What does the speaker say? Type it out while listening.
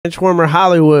Benchwarmer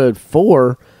Hollywood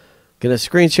 4. Going to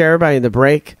screen share everybody in the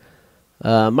break.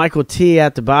 Michael T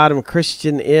at the bottom.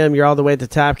 Christian M, you're all the way at the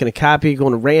top. Going to copy.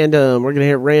 Going to random. We're going to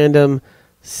hit random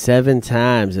 7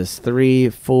 times. It's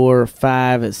 3, 4,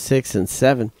 5, 6, and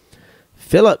 7.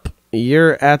 Philip,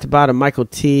 you're at the bottom. Michael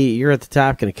T, you're at the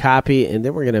top. Going to copy. And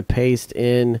then we're going to paste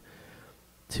in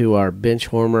to our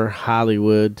Benchwarmer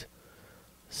Hollywood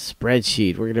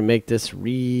spreadsheet. We're going to make this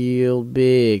real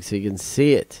big so you can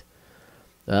see it.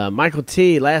 Michael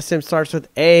T, last name starts with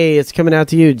A. It's coming out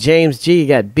to you. James G, you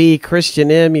got B.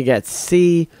 Christian M, you got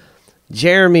C.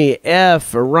 Jeremy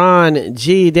F. Ron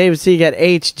G. David C, you got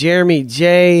H. Jeremy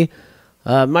J.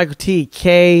 Michael T,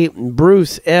 K.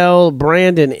 Bruce L.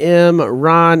 Brandon M.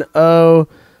 Ron O.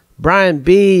 Brian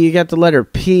B, you got the letter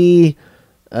P.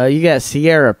 You got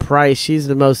Sierra Price. She's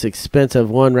the most expensive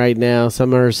one right now.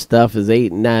 Some of her stuff is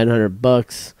 $800 and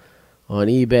 $900 on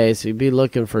eBay, so you'd be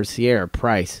looking for Sierra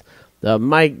Price.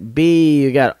 Mike B,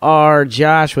 you got R.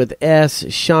 Josh with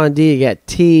S. Sean D, you got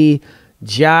T.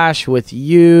 Josh with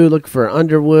U. Look for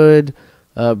Underwood.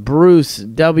 Bruce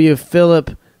W.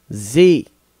 Philip Z.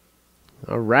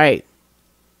 All right.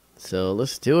 So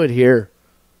let's do it here.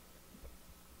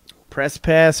 Press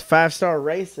Pass 5-star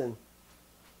racing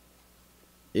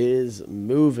is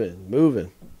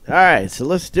moving. All right, so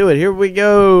let's do it. Here we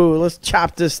go. Let's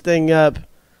chop this thing up,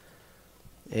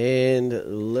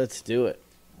 and let's do it.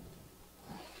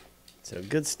 So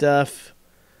good stuff.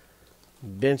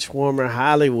 Benchwarmer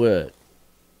Hollywood.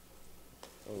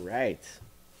 All right.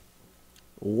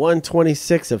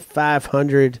 126 of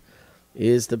 500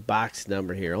 is the box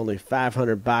number here. Only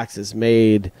 500 boxes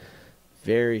made.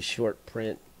 Very short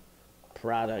print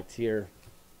product here.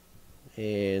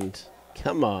 And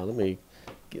come on,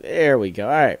 there we go.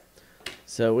 All right.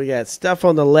 So we got stuff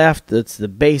on the left that's the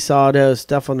base auto.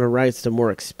 Stuff on the right's the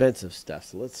more expensive stuff.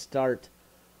 So let's start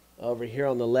over here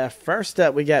on the left. First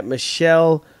up, we got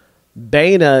Michelle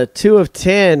Baina, 2 of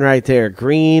 10 right there.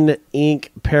 Green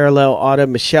ink parallel auto.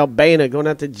 Michelle Baina going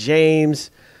out to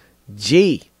James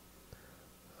G.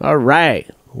 All right.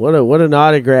 What an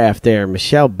autograph there.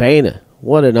 Michelle Baina.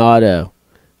 What an auto.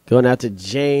 Going out to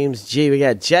James G. We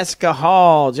got Jessica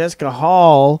Hall.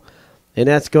 And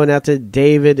that's going out to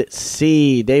David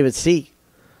C. David C.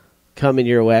 coming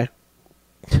your way.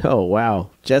 Oh,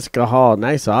 wow. Jessica Hall.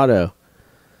 Nice auto.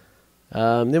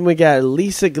 Then we got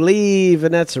Lisa Gleave,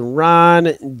 and that's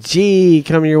Ron G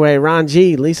coming your way. Ron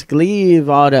G, Lisa Gleave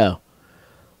auto.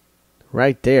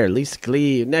 Right there, Lisa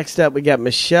Gleave. Next up, we got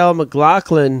Michelle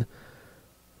McLaughlin,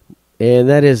 and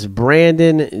that is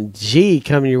Brandon G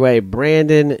coming your way.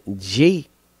 Brandon G.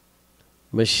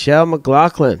 Michelle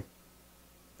McLaughlin.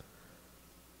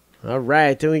 All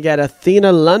right, then we got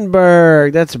Athena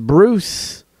Lundberg. That's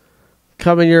Bruce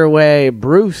coming your way.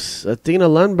 Bruce, Athena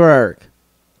Lundberg.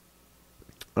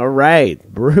 All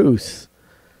right, Bruce.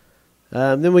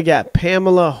 Then we got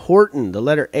Pamela Horton, the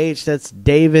letter H. That's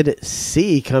David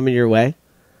C coming your way.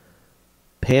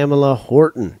 Pamela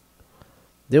Horton.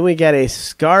 Then we got a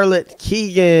Scarlett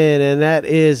Keegan, and that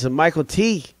is Michael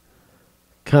T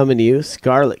coming to you.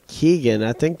 Scarlett Keegan.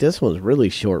 I think this one's really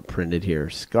short printed here.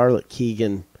 Scarlett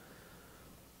Keegan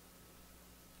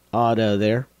auto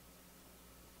there.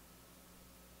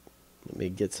 Let me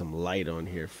get some light on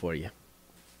here for you,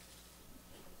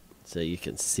 so you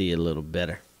can see a little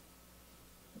better.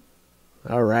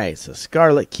 All right, so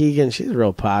Scarlett Keegan, she's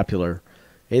real popular.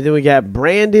 And then we got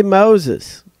Brandy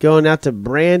Moses going out to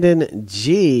Brandon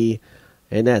G,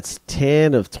 and that's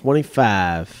 10 of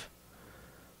 25.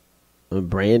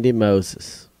 Brandy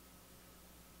Moses.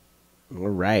 All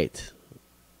right.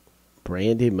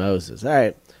 Brandy Moses. All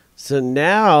right, so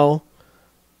now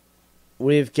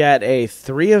we've got a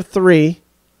 3 of 3.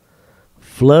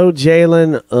 Flo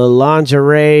Jalen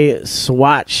lingerie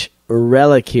swatch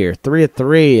relic here. 3 of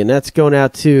 3, and that's going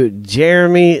out to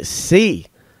Jeremy C.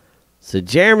 So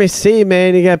Jeremy C,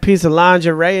 man, you got a piece of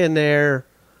lingerie in there.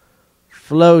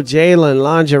 Flo Jalen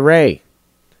lingerie.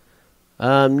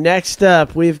 Next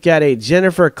up, we've got a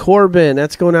Jennifer Corbin.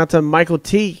 That's going out to Michael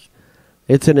T.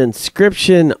 It's an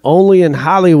inscription, only in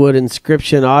Hollywood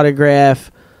inscription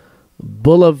autograph.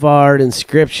 Boulevard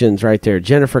inscriptions right there.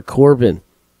 Jennifer Corbin.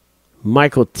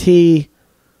 Michael T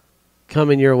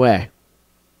coming your way.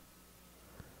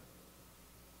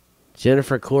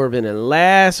 Jennifer Corbin. And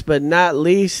last but not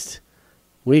least,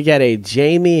 we got a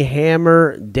Jamie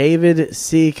Hammer, David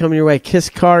C coming your way. Kiss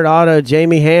card auto,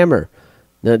 Jamie Hammer.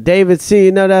 Now, David C,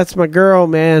 you know that's my girl,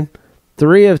 man.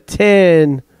 3 of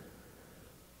 10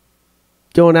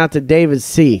 going out to David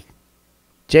C.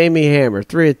 Jamie Hammer,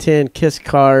 3 of 10, kiss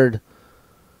card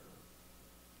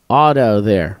auto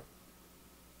there.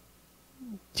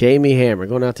 Jamie Hammer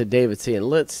going out to David C. And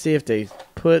let's see if they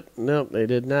put, nope, they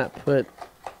did not put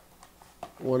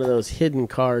one of those hidden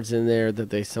cards in there that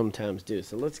they sometimes do.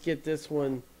 So let's get this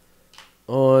one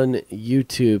on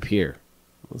YouTube here.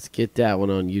 Let's get that one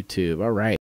on YouTube. All right.